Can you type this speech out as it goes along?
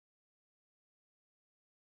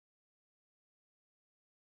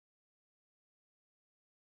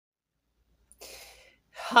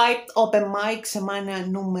Hive Open Mic, semana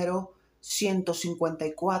número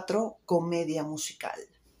 154, comedia musical.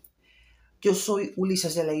 Yo soy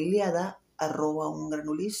Ulises de la Ilíada, @un gran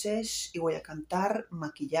Ulises, y voy a cantar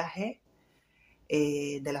Maquillaje,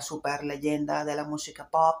 de la super leyenda de la música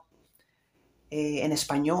pop, en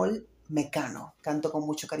español, Mecano. Canto con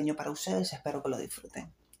mucho cariño para ustedes, espero que lo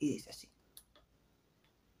disfruten. Y dice así.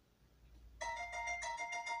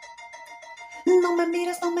 No me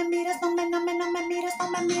mires, no me mires, no me mires,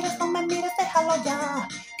 no me mires, déjalo ya,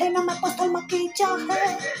 que no me he puesto el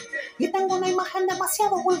maquillaje y tengo una imagen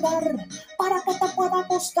demasiado vulgar para que te pueda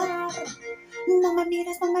gustar. No me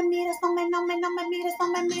mires, no me mires, no me mires,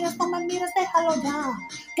 déjalo ya,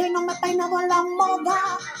 que no me he peinado en la moda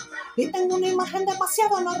y tengo una imagen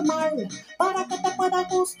demasiado normal para que te pueda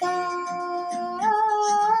gustar.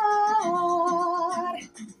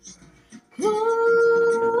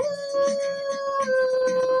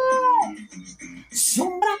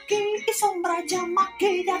 Sombra aquí y sombra allá,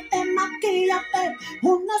 maquíllate, maquíllate,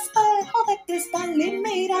 un espejo de cristal y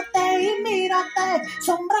mírate,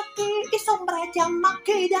 sombra aquí y sombra allá,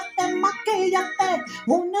 maquíllate, maquíllate,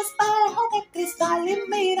 un espejo de cristal y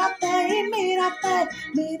mírate, mírate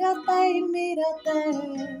y mírate,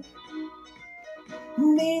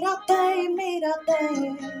 mírate y mírate.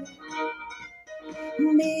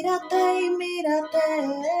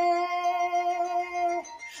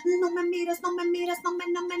 No me mires, no me mires, no me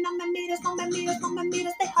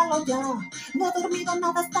mires, déjalo ya. No he dormido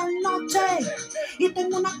nada esta noche y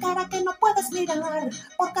tengo una cara que no puedes mirar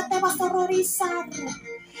porque te vas a horrorizar.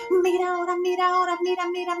 Mira ahora,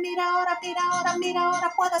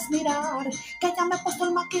 puedes mirar que ya me he puesto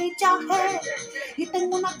el maquillaje y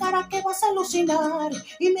tengo una cara que vas a alucinar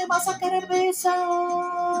y me vas a querer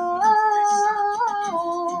besar.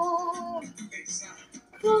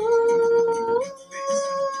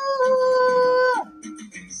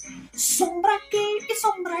 Sombra aquí y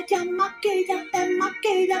sombra allá, maquíllate,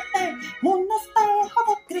 maquíllate, un espejo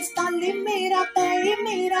de cristal y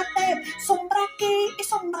mírate, sombra aquí y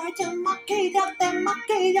sombra allá, maquíllate,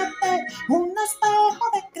 maquíllate, un espejo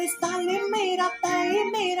de cristal y mírate,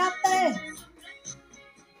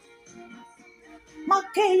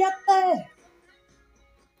 maquíllate.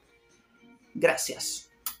 Gracias.